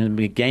 Sie können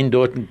gehen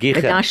dort und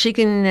gehen. Da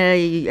schicken,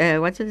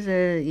 what's it,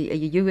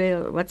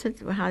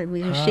 how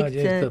we schickt,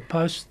 the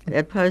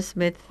Post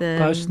mit,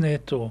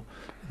 Postnet or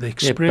the Ja,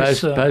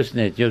 Express.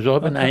 Postnet. Ja, so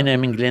haben Okay.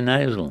 einen in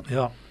Gleneisel.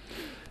 Yeah.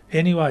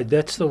 Anyway,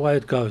 that's the way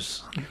it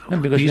goes. Ja,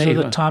 because These are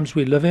they- the times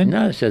we live in.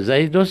 Na, sie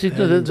sagen, das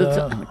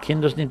And,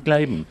 kann das nicht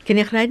bleiben. kann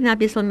ich reden ein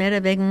bisschen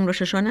mehr wegen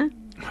Rosh Hashanah?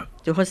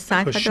 Du hast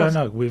Zeit für das?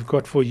 Shoshana, we've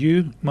got for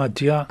you, my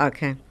dear.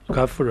 Okay.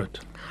 Go for it.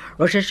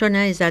 Rosh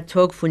Hashanah ist ein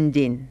Tag von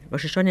Din.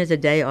 Rosh Hashanah ist a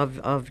day of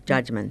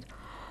judgment.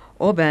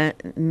 Aber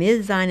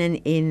wir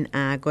sind in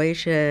a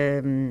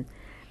goyische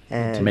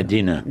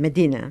Medina.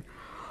 Medina.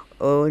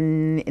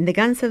 Und in der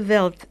ganzen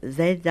Welt,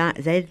 sie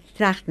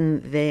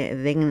trachten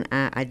wegen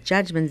a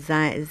judgment,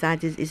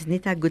 das ist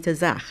nicht eine gute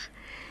Sache.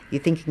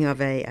 You're thinking of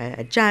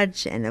a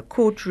judge and a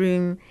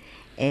courtroom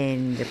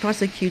and the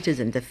prosecutors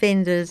and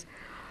defenders.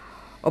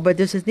 Aber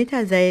das ist nicht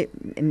so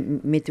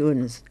mit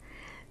uns.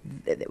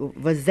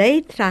 Was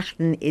sie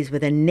trachten is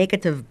with a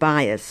negative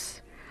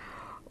bias.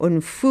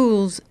 And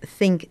fools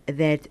think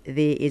that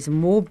there is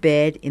more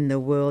bad in the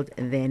world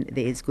than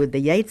there is good. The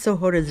Yetzer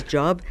Hara's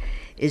job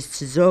is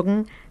to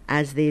sagen,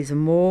 as there's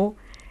more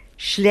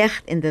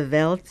schlecht in der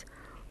Welt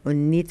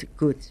und nicht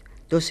gut.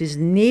 Das ist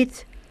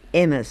nicht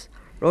emes.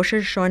 Rosh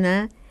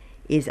Hashanah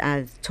ist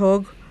ein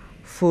Tag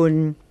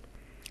von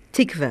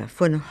Tikva,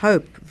 von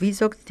Hope. Wie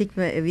sagt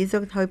Tikva, wie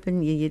sagt Hope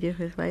in Jiddisch?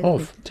 Ich weiß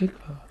Hoff. nicht.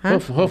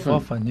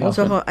 Hoffen. Ja.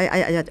 So,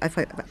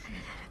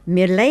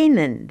 wir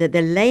lernen,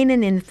 der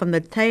Lernen von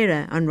der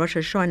Torah an Rosh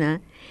Hashanah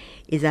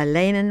ist ein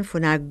Lernen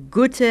von einer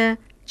guten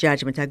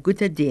Judgment, ein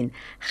guter Din.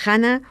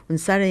 Chana und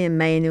Sarah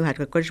Yemeinu hat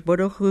Kodesh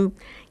Baruch Hu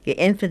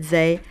geentfert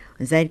sie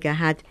und sie hat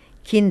gehabt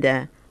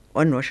Kinder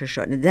an Rosh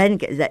Hashanah.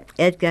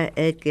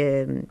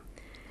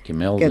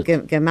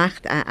 Gemeldet.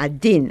 Gemacht ein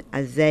Din,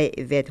 als sie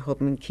wird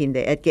haben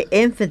Kinder. Hat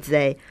geentfert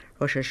sie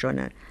Rosh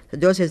Hashanah. So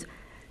das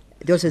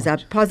ist a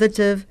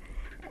positive,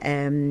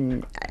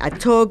 a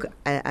talk,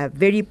 a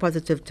very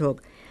positive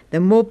talk. The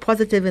more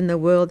positive in the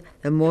world,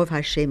 the more of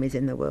Hashem is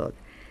in the world.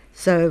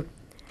 So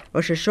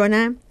Rosh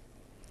Hashanah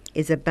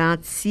is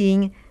about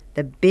seeing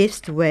the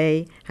best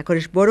way.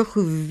 HaKadosh Baruch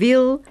Hu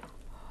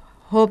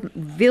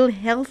will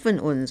helfen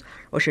uns,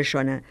 Rosh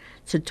Hashanah,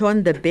 zu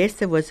tun das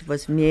Beste,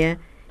 was wir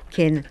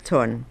können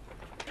tun.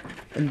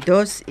 Und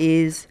das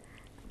ist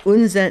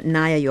unser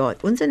neues Jahr.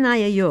 Unser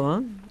neues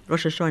Jahr,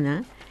 Rosh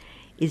Hashanah,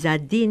 ist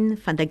ein Din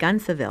von der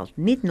ganzen Welt,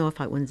 nicht nur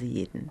für uns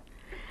jeden.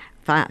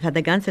 Für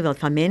die ganze Welt,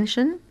 für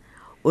Menschen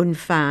und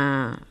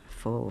für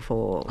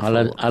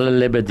Alle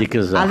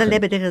lebendige Sachen. alle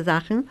lebendige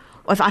Sachen.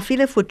 Und auch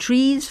viele für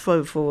Trees,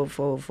 für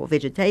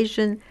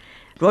Vegetation.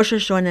 Rosh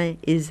Hashanah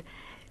ist,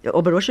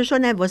 aber Rosh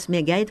Hashanah, was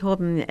wir geht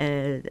haben,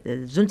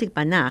 Sonntag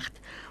bei Nacht,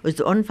 ist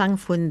der Anfang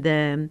von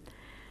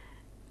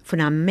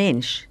einem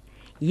Mensch.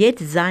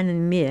 Jetzt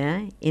seien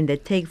wir in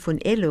der Tag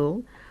von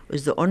Elul,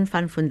 ist der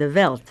Anfang von der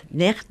Welt.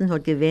 Nächten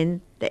hat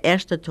gewinnt der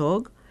erste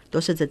Tag,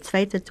 das ist der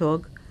zweite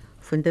Tag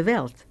von der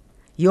Welt.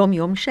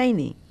 Yom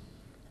Sheni.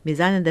 Wir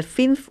sind in der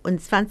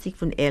 25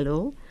 von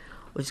Elul,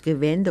 ist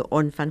gewinnt der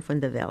Anfang von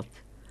der Welt.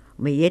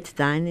 Und wir jetzt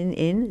sind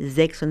in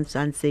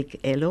 26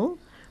 Elul,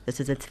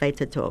 das ist der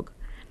zweite Tag.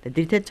 Der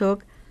dritte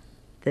Tag,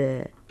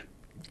 der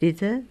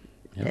dritte,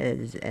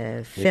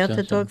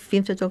 vierte Tag,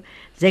 fünfte Tag,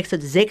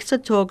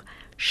 sechste Tag,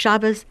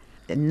 Shabbos,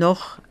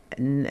 noch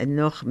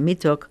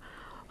Mittag,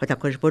 hat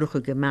HaKadosh Baruch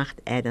Hu gemacht,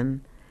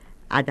 Adam,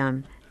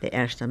 der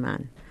erste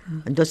Mann.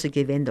 Und das ist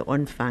gewesen der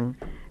Anfang,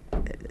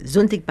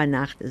 Sonntag bei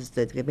Nacht ist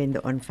das gewesen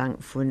der Anfang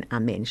von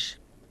einem Mensch.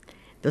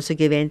 Das ist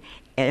gewesen,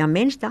 ein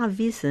Mensch darf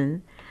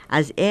wissen,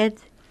 als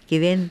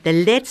gewesen der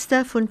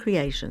Letzte von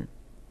Creation.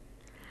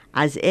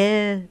 Als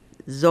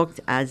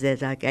sagt, als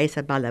sagt,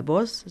 Geisa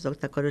Balabos,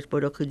 sagt HaKadosh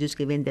Baruch Hu, das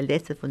gewesen der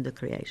Letzte von der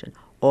Creation.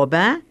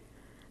 Aber,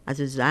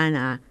 also sein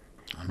ein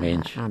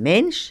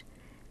Mensch,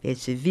 wird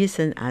zu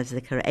wissen, als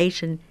die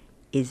Creation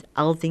ist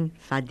allting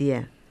für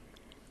dir.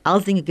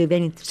 Allting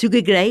gewinnt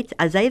zugegräht,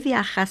 als sei wie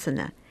ein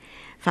Chasana.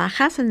 Für ein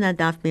Chasana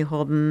darf man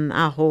haben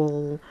ein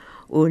Hall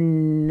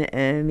und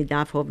man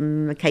darf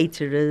haben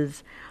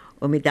Caterers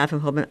und man darf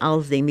haben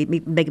alles. Man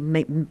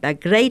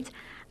begräht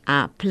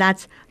einen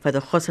Platz für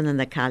den Chassan und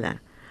der Kala.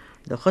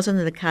 The Chassan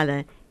und der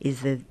Kala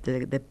is the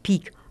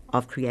peak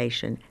of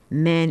creation.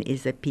 Man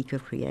is the peak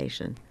of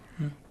creation.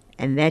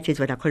 And that is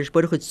what HaKadosh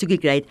Baruch Hu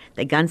zugegräht,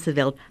 die ganze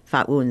Welt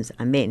für uns,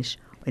 ein Mensch.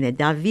 Und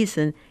darf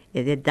wissen,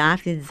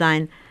 darf nicht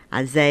sein,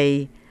 als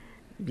sei,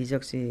 wie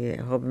sagst du,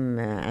 haben,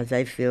 als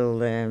sei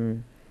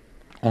viel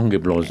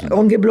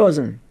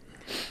ungeblosen.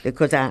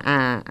 Because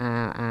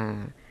a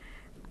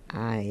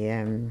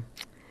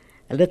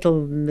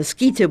little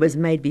mosquito was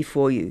made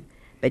before you.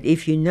 But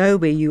if you know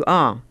where you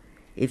are,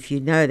 if you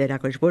know that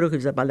HaKadosh Baruch Hu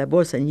is a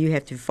balabos and you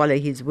have to follow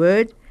his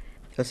word,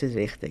 das ist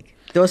richtig.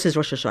 Das ist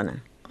Rosh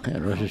Hashanah.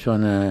 Rosh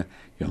Hashanah,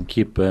 Yom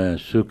Kippur,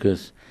 Sukkot,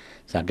 ist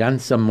ein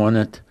ganzer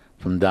Monat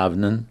vom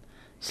Davnen.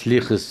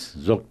 Sliches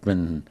sagt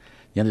man,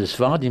 ja, das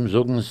Svardim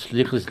sagen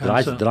Sliches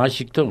 30 Tage.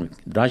 30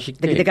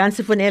 Tage. Der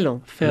ganze von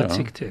Elul.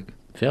 40 Tage.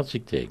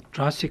 40 Tage.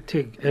 30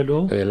 Tage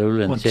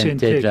Elul Und 10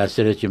 Tage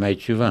Aseret Yemei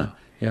Tshuva.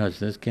 Ja,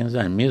 das kann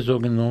sein. Wir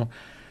sagen nur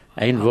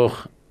eine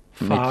Woche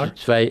mit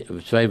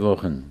zwei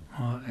Wochen.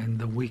 And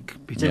the week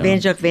So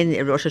between.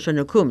 wenn Rosh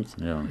Hashanah kommt.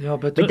 Ja. Yeah,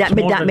 but Mit it's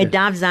more than that.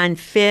 darf sein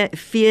 4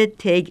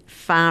 Tage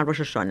vor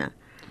Rosh Hashanah.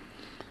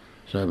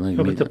 So,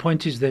 Yeah, but the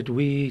point is that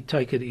we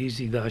take it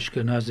easy, the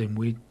Ashkenazim.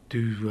 We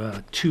do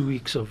 2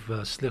 weeks of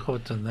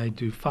slichot and they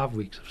do 5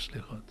 weeks of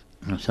slichot.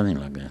 something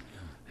like that.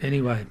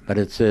 Anyway, But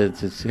it's a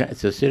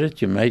Aseret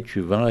Yemei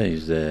Tshuva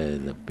is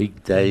the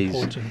big days.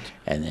 important.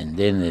 And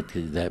then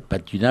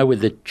but you know where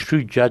the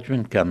true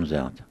judgment comes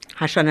out?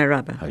 Hashanah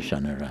Rabbah.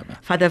 Hoshana Rabbah.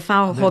 Von der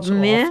Frau That's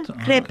haben wir after-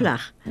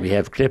 Kreplach. We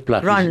have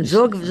Kreplach. Ron,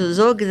 sag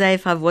sei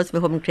von was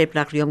wir haben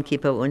Kreplach, Yom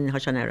Kippur und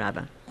Hashanah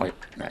Rabbah.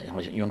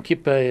 Yom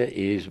Kippur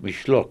is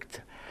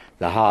mishlokt,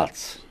 the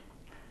hearts.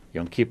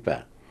 Yom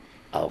Kippur,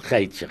 al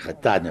chait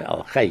shechatanu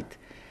al chait,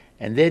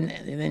 and then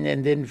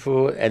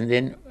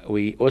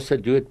we also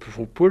do it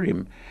for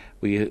Purim.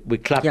 We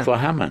clap Yeah. for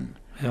Haman.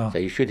 Yeah. So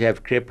you should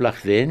have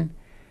Kreplach then,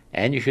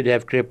 and you should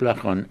have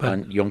Kreplach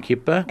on Yom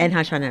Kippur. And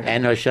Hashanah Rabbah.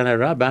 And Hoshana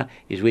Rabbah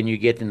is when you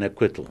get an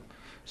acquittal.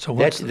 So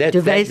what's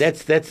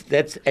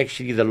That's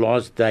actually the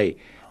last day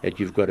that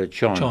you've got a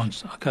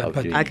chance. Okay, of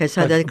but- doing Okay, it.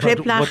 so the but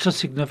Kreplach. what's the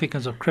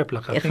significance of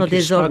Kreplach? I Ich think will you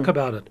dir spoke sagen.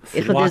 about it.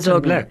 Ich will dir White and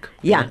sagen. black.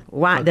 Ja,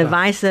 der Okay.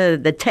 weiße,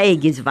 der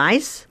Teig ist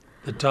weiß.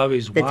 The dough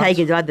is Der Teig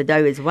white. ist weiß, der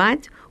Dough ist weiß.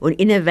 Und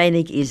innen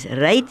wenig ist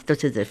rot,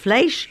 das ist das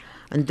Fleisch.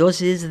 Und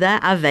das ist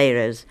der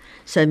Averes.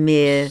 So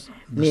wir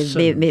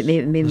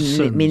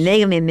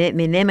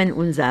nehmen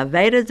unsere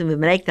Averes und wir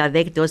legen da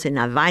weg, das in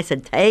einen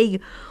weißen Teig.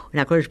 Und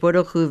HaKadosh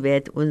Baruch Hu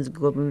wird uns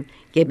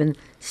geben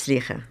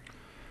Slicha.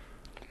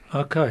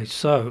 Okay,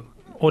 so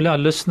all our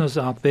listeners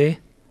out there,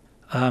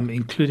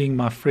 including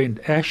my friend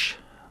Ash,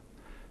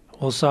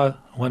 also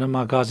one of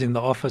my guys in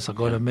the office, I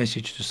got a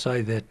message to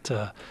say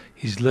that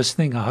he's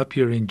listening. I hope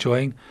you're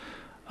enjoying.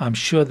 I'm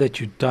sure that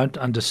you don't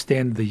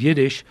understand the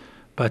Yiddish,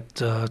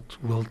 but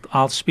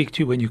I'll speak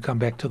to you when you come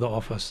back to the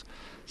office.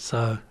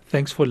 So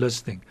thanks for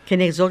listening. Kann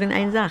ich sagen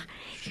eine Sache?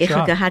 Ich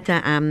Sure.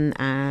 hatte,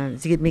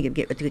 sie hat mir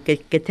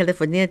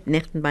getelefoniert,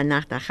 Nächten bei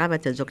Nacht,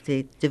 sie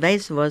sagte, du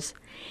weißt was,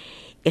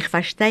 ich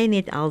verstehe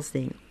nicht alles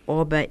Ding,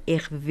 aber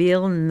ich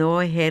will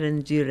nur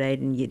hören, du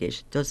reden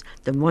Jiddisch. Das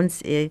der Mund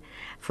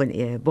von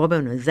ihr Bobbe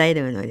und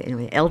Seide und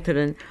ihre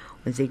Eltern,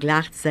 und sie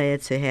lacht sehr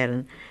zu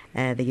hören,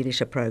 the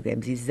jiddische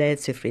Programm. Sie ist sehr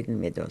zufrieden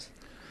mit das.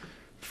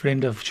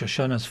 Friend of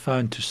Shoshana's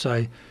phoned to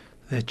say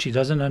that she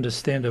doesn't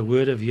understand a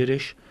word of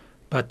Yiddish,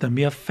 but the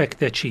mere fact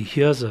that she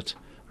hears it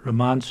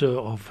reminds her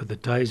of the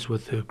days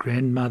with her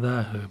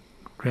grandmother, her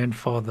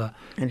grandfather,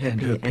 And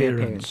and her her pa- and her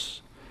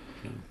parents.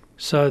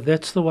 So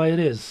that's the way it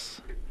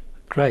is.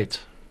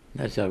 Great.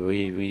 That's how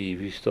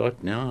we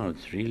start now.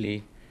 It's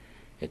really,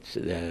 it's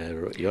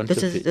the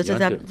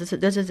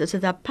Das ist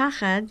a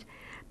pachad,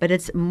 but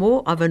it's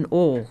more of an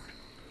awe.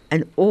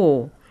 An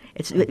awe.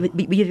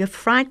 You're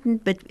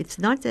frightened, but it's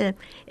not a.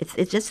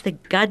 It's just the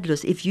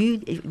godless. If you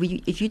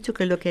took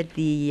a look at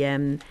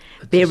the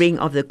bearing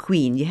of the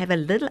queen, you have a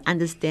little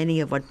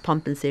understanding of what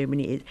pomp and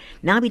ceremony is.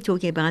 Now we're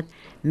talking about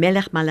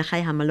Melech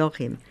Malachai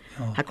HaMalochim,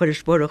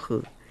 HaKadosh Baruch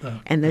Hu,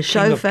 and the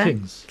King of shofar,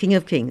 Kings. King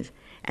of Kings,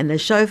 and the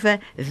shofar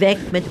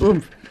weckt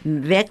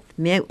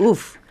mehr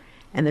auf,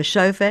 and the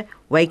shofar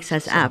wakes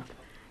us up.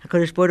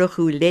 HaKadosh Baruch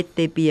Hu, let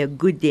there be a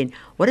good din.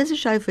 What does the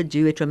shofar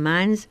do? It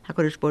reminds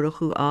HaKadosh Baruch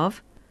Hu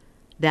of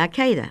the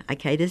Akedah.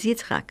 Akedah ist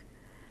Yitzchak.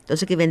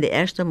 Das ist gewesen der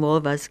erste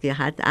Mal, was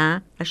hat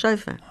a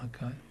Shofar.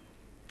 Okay.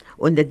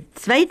 Und der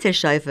zweite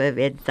Shofar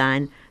wird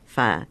sein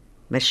für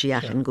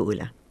Mashiach und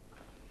Geula.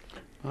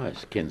 Oh,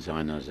 es kann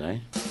sein, also.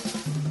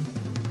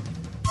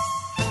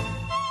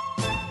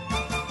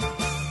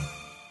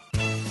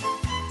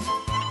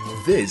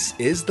 This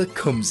is the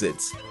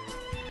Kumzits.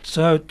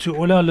 So to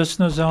all our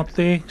listeners out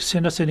there,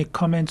 send us any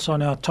comments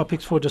on our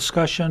topics for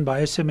discussion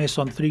by SMS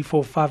on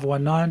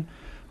 34519,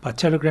 by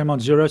telegram on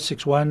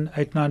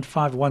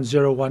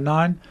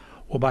 061-895-1019,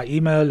 or by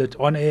email at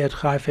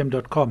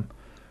onair@chaifm.com.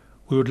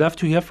 We would love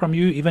to hear from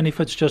you, even if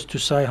it's just to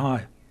say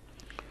hi.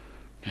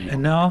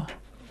 And now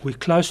we're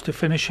close to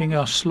finishing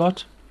our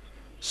slot,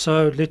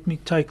 so let me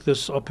take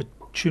this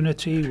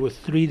opportunity with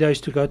 3 days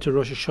to go to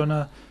Rosh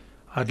Hashanah.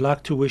 I'd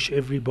like to wish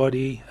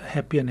everybody a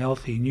happy and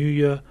healthy New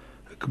Year,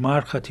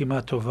 Gmar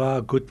Chatima Tova,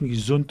 guten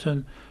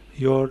gesunden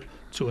Jahr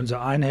zu unser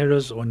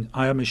Einherres und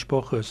euer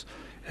Mishpoches,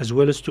 as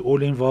well as to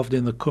all involved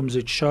in the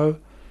Kumzits show.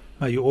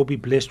 May you all be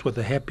blessed with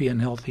a happy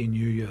and healthy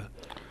New Year.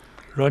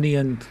 Ronnie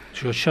and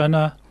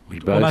Shoshana,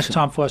 almost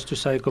time for us to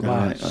say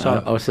goodbye. So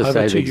I also over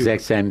say to the you.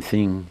 exact same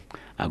thing.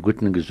 A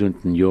guten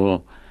gesunden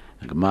Jahr,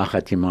 Gmar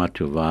Chatima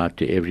Tova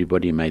to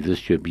everybody. May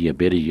this year be a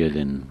better year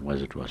than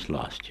it was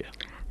last year.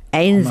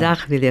 Eine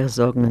Sache will ich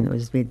sagen,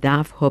 ist, wir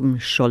darf haben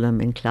Shalom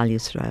in Klal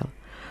Yisrael.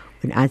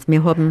 Und als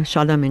wir haben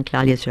Shalom in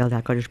Klal Yisrael,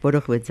 der Kodesh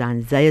Baruch wird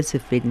sein sehr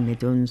zufrieden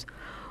mit uns.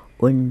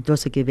 Und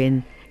das geht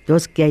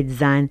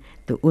sein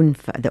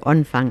der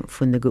Anfang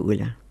von der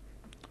Geula.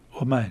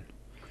 Amen.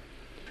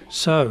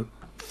 So,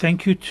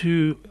 thank you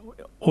to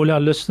all our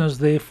listeners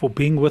there for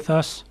being with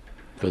us.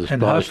 For the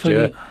And past hopefully-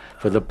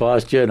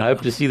 year, and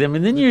hope to see them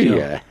in the new Yeah.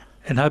 year.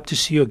 And hope to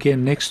see you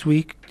again next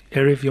week,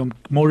 Erev Yom,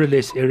 more or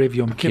less Erev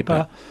Yom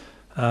Kippur,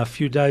 a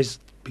few days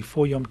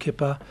before Yom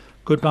Kippur.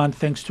 Goodbye and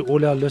thanks to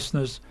all our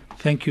listeners.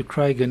 Thank you,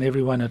 Craig, and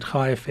everyone at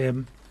Chai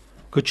FM.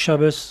 Good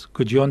Shabbos,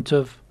 good Yom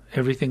Tov,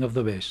 everything of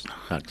the best.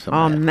 Chag Sameach.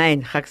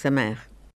 Amen. Chag Sameach.